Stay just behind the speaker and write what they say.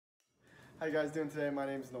How you guys doing today? My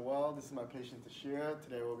name is Noel. This is my patient Tashera.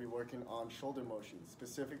 Today we'll be working on shoulder motions,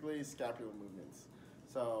 specifically scapular movements.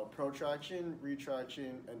 So protraction,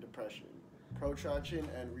 retraction, and depression. Protraction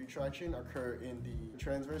and retraction occur in the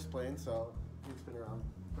transverse plane, so you can spin around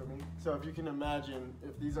for me. So if you can imagine,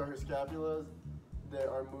 if these are her scapulas, they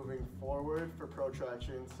are moving forward for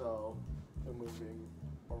protraction, so they're moving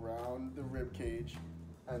around the rib cage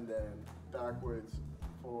and then backwards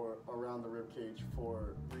for around the rib cage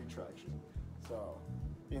for retraction, so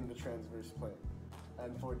in the transverse plane.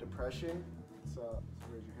 And for depression, so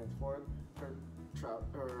raise your hands forward,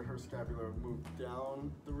 her scapula move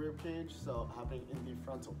down the rib cage, so happening in the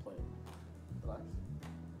frontal plane. Relax.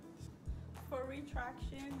 For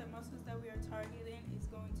retraction, the muscles that we are targeting is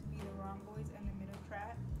going to be the rhomboids and the middle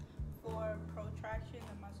trap. For protraction,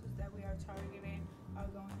 the muscles that we are targeting are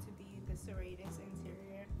going to be the serratus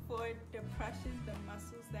anterior. For depression, the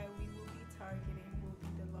muscles that we will be targeting will be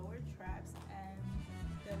the lower traps and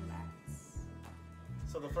the lats.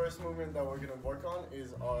 So the first movement that we're going to work on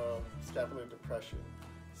is our scapular depression.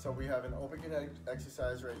 So we have an open kinetic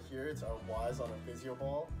exercise right here. It's our Y's on a physio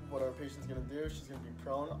ball. What our patient's going to do, she's going to be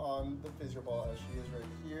prone on the physio ball as she is right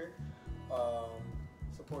here.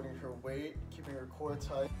 Supporting her weight, keeping her core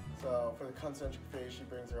tight. So for the concentric phase, she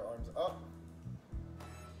brings her arms up.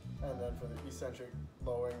 And then for the eccentric,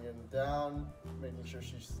 lowering them down, making sure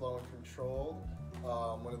she's slow and controlled.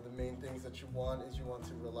 One of the main things that you want is you want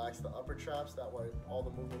to relax the upper traps. That way all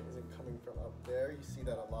the movement isn't coming from up there. You see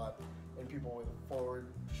that a lot in people with forward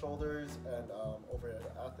shoulders and overhead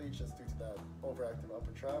athletes, just due to that overactive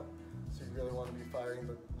upper trap. So you really want to be firing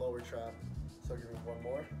the lower trap. So give me one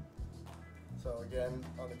more. So again,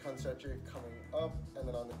 on the concentric, coming up, and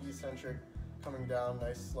then on the eccentric, coming down,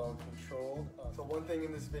 nice, slow, and controlled. So one thing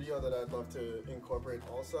in this video that I'd love to incorporate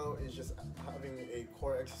also is just having a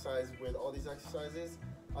core exercise with all these exercises.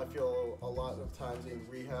 I feel a lot of times in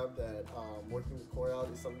rehab that working the core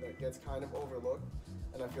out is something that gets kind of overlooked,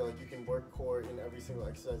 and I feel like you can work core in every single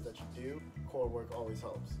exercise that you do. Core work always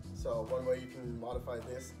helps. So one way you can modify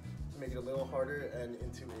this to make it a little harder and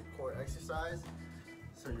into a core exercise.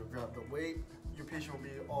 So you'll grab the weight. Your patient will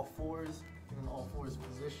be all fours, in an all fours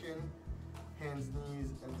position. Hands, knees,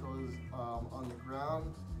 and toes on the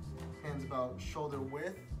ground. Hands about shoulder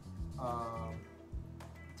width.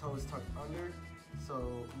 Toes tucked under.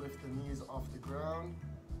 So lift the knees off the ground,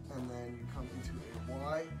 and then you come into a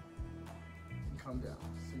Y and come down.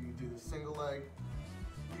 So you do the single leg,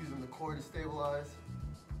 using the core to stabilize.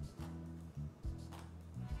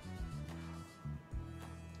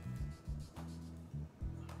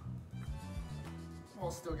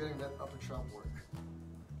 While still getting that upper trap work.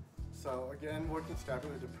 So again, working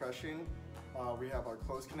scapular depression, we have our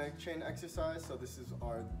closed kinetic chain exercise. So this is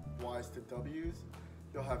our Y's to W's.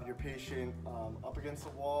 You'll have your patient up against the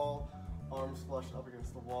wall, arms flushed up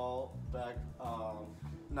against the wall, back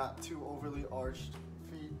not too overly arched,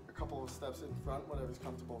 feet a couple of steps in front, whatever's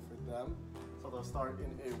comfortable for them. So they'll start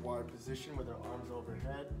in a Y position with their arms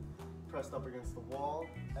overhead, pressed up against the wall,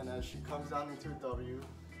 and as she comes down into a W,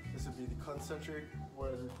 this would be the concentric,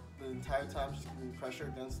 where the entire time she's giving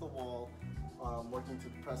pressure against the wall, working to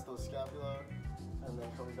depress those scapula, and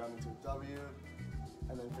then coming down into a W,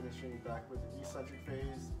 and then finishing back with the eccentric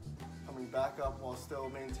phase, coming back up while still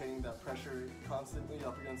maintaining that pressure constantly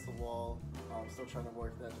up against the wall, still trying to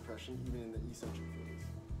work that depression even in the eccentric phase.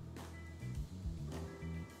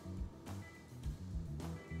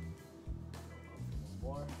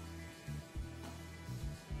 One more.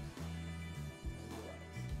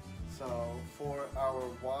 So for our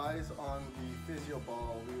Y's on the physio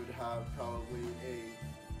ball, we would have probably a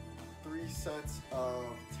 3 sets of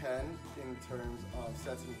 10 in terms of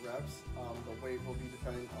sets and reps. The weight will be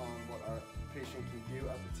dependent on what our patient can do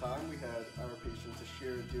at the time. We had our patient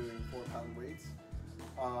Tashera doing 4-pound weights.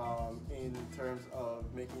 In terms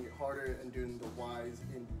of making it harder and doing the Y's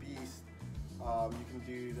in Beast, you can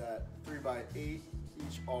do that 3x8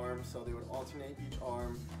 each arm, so they would alternate each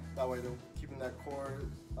arm. That way they're keeping that core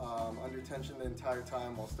under tension the entire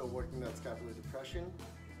time while still working that scapular depression.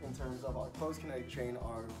 In terms of our closed kinetic chain,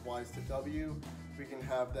 our Y's to W, we can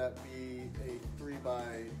have that be a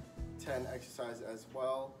 3x10 exercise as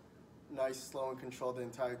well. Nice, slow, and controlled the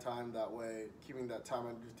entire time, that way keeping that time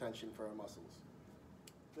under tension for our muscles.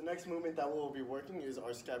 The next movement that we'll be working is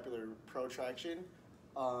our scapular protraction.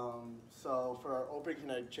 So for our open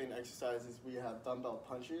kinetic chain exercises, we have dumbbell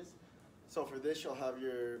punches. So for this, you'll have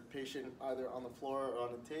your patient either on the floor or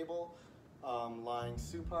on a table, lying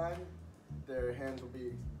supine. Their arms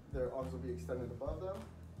will be extended above them.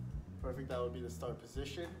 Perfect, that would be the start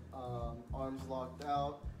position. Arms locked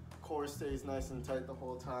out, core stays nice and tight the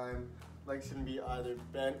whole time. Legs can be either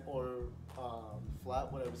bent or flat,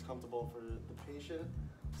 whatever's comfortable for the patient.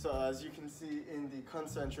 So as you can see in the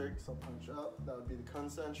concentric, so punch up, that would be the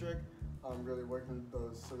concentric. Really working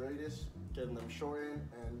those serratus, getting them shortened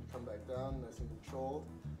and come back down, nice and controlled.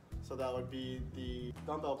 So that would be the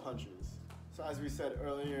dumbbell punches. So as we said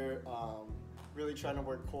earlier, really trying to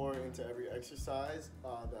work core into every exercise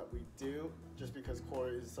that we do, just because core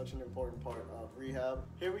is such an important part of rehab.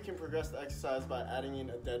 Here we can progress the exercise by adding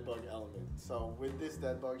in a dead bug element. So with this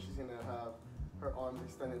dead bug, she's gonna have her arms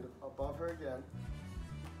extended above her again.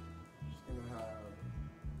 She's gonna have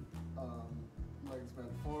legs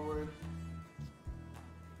bent forward,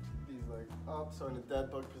 these legs up. So in a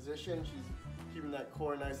dead bug position, she's keeping that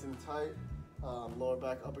core nice and tight, lower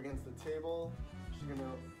back up against the table. She's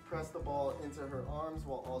gonna press the ball into her arms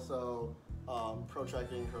while also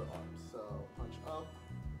protracting her arms. So punch up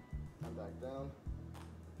and back down,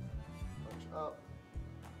 punch up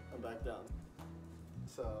and back down.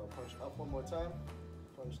 So punch up one more time,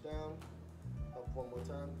 punch down, up one more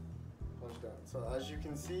time, punch down. So as you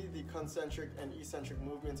can see, the concentric and eccentric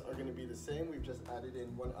movements are gonna be the same. We've just added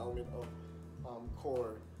in one element of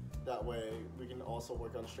core. That way we can also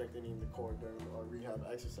work on strengthening the core during our rehab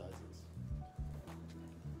exercises.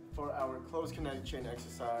 For our closed kinetic chain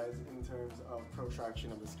exercise, in terms of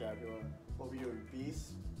protraction of the scapula, we'll be doing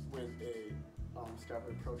beast with a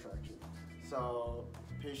scapular protraction. So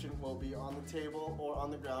the patient will be on the table or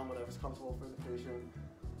on the ground, whatever's comfortable for the patient.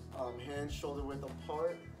 Hands shoulder width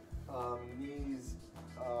apart, knees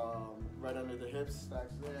right under the hips,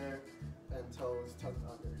 stacked there, and toes tucked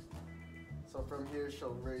under. So from here,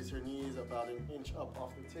 she'll raise her knees about an inch up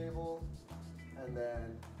off the table, and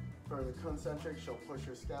then for the concentric, she'll push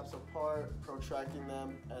her scaps apart, protracting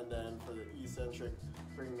them, and then for the eccentric,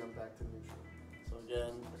 bringing them back to neutral. So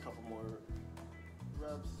again, a couple more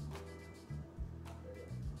reps. There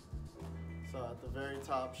you go. So at the very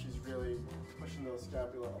top, she's really pushing those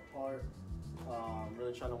scapula apart,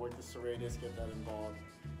 really trying to work the serratus, get that involved.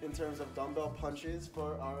 In terms of dumbbell punches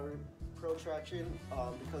for our protraction,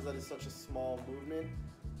 because that is such a small movement,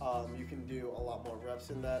 you can do a lot more reps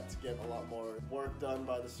in that to get a lot more work done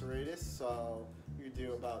by the serratus. So you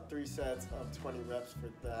do about 3 sets of 20 reps for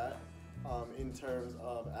that. In terms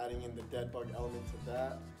of adding in the dead bug element to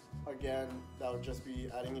that, again, that would just be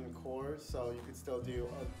adding in core, so you could still do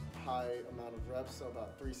a high amount of reps, so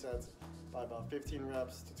about 3 sets by about 15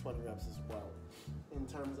 reps to 20 reps as well. In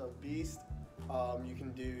terms of beast, you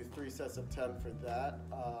can do 3 sets of 10 for that.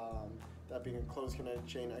 That being a closed kinetic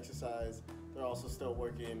chain exercise, they're also still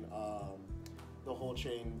working the whole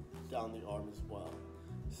chain down the arm as well.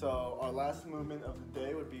 So our last movement of the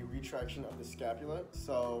day would be retraction of the scapula.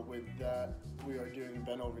 So with that, we are doing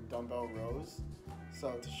bent over dumbbell rows.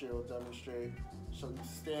 So Tashera will demonstrate. She'll be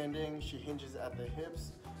standing, she hinges at the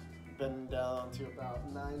hips, bending down to about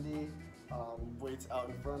 90, weights out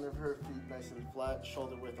in front of her, feet nice and flat,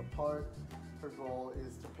 shoulder width apart. Her goal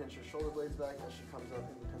is to pinch her shoulder blades back as she comes up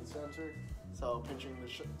in the concentric. So pinching the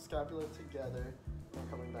scapula together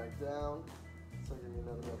and coming back down. So give me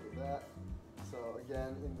another rep of that. So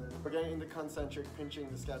again, in the concentric, pinching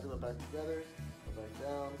the scapula back together, go back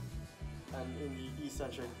down, and in the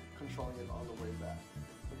eccentric, controlling it on the way back.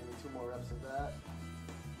 So give me 2 more reps of that.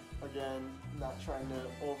 Again, not trying to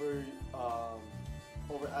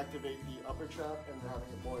over-activate the upper trap and having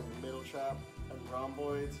it more in the middle trap and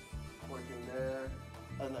rhomboids. Working there,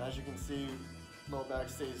 and as you can see, low back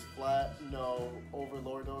stays flat, no over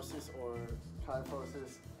lordosis or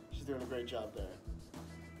kyphosis. She's doing a great job there.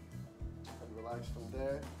 And relax from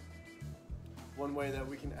there. One way that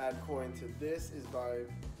we can add core into this is by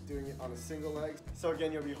doing it on a single leg. So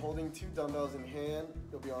again, you'll be holding 2 dumbbells in hand.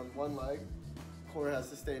 You'll be on one leg. Core has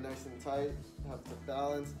to stay nice and tight, have to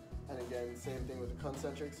balance, and again, same thing with the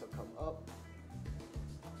concentric. So come up,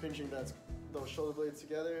 pinching those shoulder blades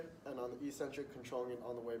together, and on the eccentric, controlling it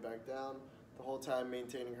on the way back down, the whole time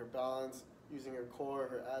maintaining her balance, using her core,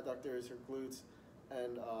 her adductors, her glutes,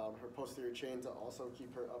 and her posterior chain to also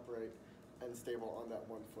keep her upright and stable on that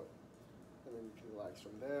one foot. And then you can relax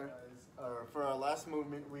from there. For our last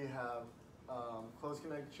movement, we have closed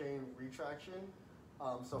kinetic chain retraction.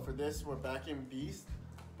 So for this, we're back in beast,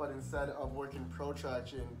 but instead of working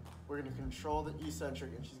protraction, we're gonna control the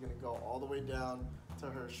eccentric, and she's gonna go all the way down to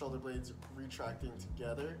her shoulder blades retracting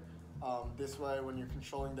together. This way, when you're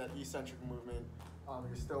controlling that eccentric movement,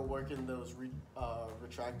 you're still working those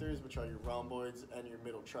retractors, which are your rhomboids and your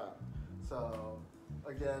middle trap. So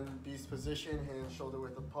again, beast position, hands shoulder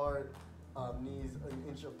width apart, knees an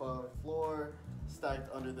inch above floor, stacked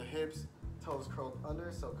under the hips, toes curled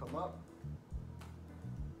under, so come up.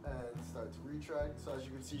 and start to retract. So as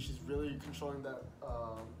you can see, she's really controlling that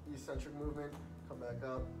eccentric movement. Come back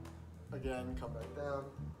up, again, come back down.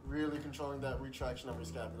 Really controlling that retraction of her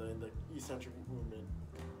scapula and the eccentric movement.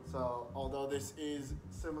 So although this is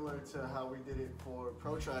similar to how we did it for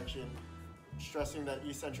protraction, stressing that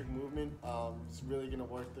eccentric movement is really going to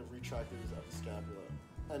work the retractors of the scapula.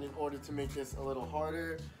 And in order to make this a little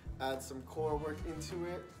harder, add some core work into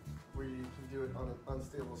it, where you can do it on an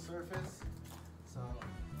unstable surface. So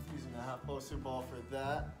using a half Bosu ball for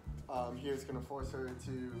that. Here it's going to force her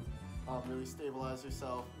to really stabilize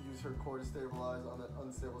herself, use her core to stabilize on an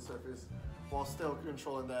unstable surface, while still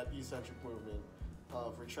controlling that eccentric movement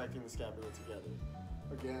of retracting the scapula together.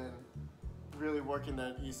 Again, really working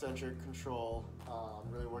that eccentric control,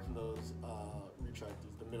 really working those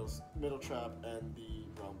retractors, the middle trap and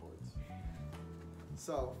the round boards.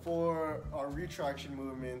 So for our retraction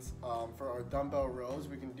movements, for our dumbbell rows,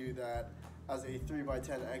 we can do that as a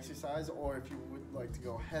 3x10 exercise, or if you would like to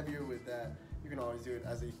go heavier with that, you can always do it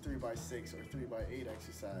as a 3x6 or 3x8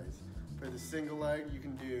 exercise. For the single leg, you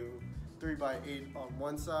can do 3x8 on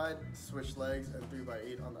one side, switch legs, and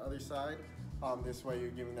 3x8 on the other side. This way you're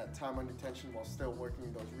giving that time under tension while still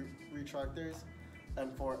working those retractors.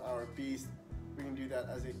 And for our beast, we can do that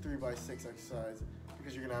as a 3x6 exercise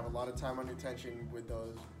because you're gonna have a lot of time under tension with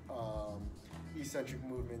those eccentric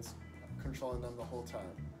movements, controlling them the whole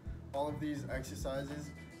time. All of these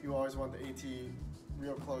exercises, you always want the AT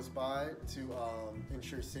real close by to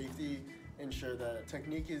ensure safety, ensure that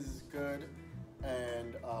technique is good,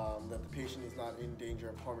 and that the patient is not in danger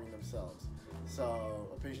of harming themselves. So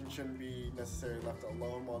a patient shouldn't be necessarily left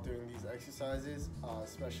alone while doing these exercises,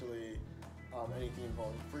 especially anything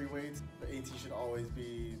involving free weights. The AT should always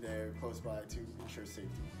be there close by to ensure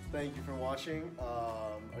safety. Thank you for watching.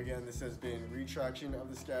 Again, this has been retraction of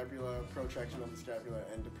the scapula, protraction of the scapula,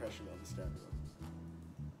 and depression of the scapula.